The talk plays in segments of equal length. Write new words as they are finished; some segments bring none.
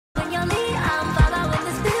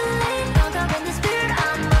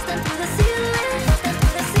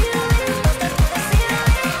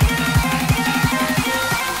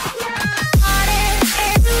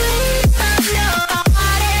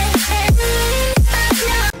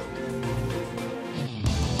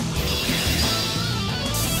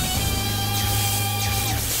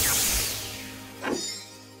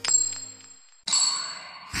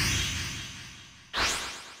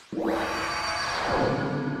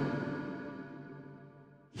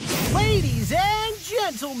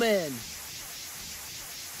gentlemen!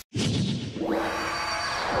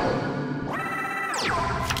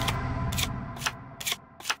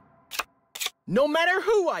 No matter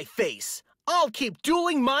who I face, I'll keep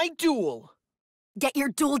dueling my duel. Get your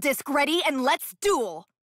duel disc ready and let's duel!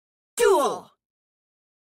 Duel!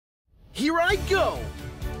 Here I go!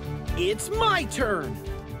 It's my turn!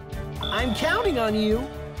 I'm counting on you!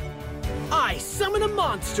 I summon a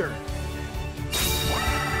monster!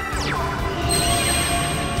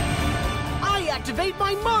 I activate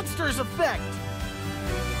my monster's effect!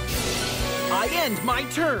 I end my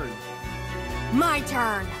turn! My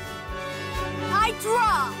turn! I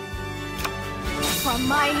draw! From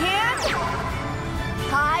my hand,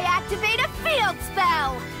 I activate a field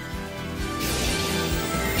spell!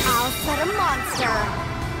 I'll set a monster!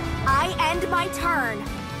 I end my turn!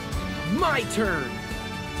 My turn!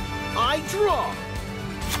 I draw!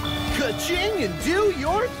 Ka-ching and do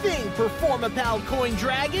your thing, Performapal Coin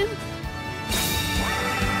Dragon!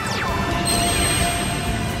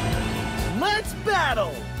 Let's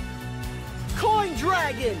battle! Coin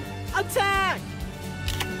Dragon, attack!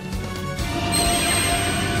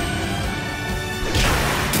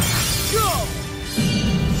 Go!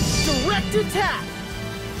 Direct attack!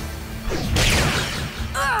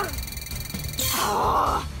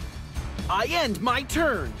 I end my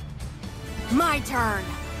turn! My turn!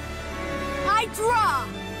 I draw!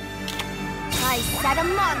 I set a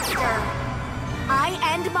monster! I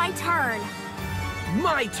end my turn!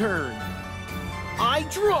 My turn! I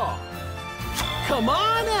draw! Come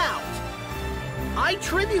on out! I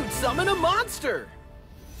tribute summon a monster!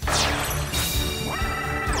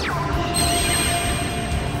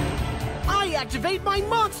 I activate my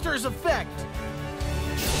monster's effect!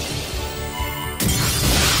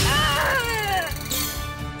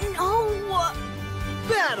 No!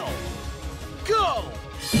 Battle! Go!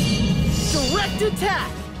 Direct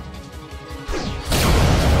attack!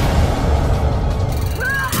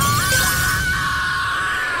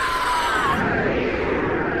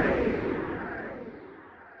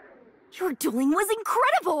 Your dueling was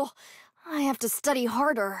incredible! I have to study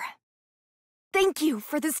harder. Thank you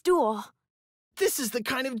for this duel. This is the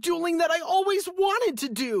kind of dueling that I always wanted to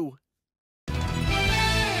do!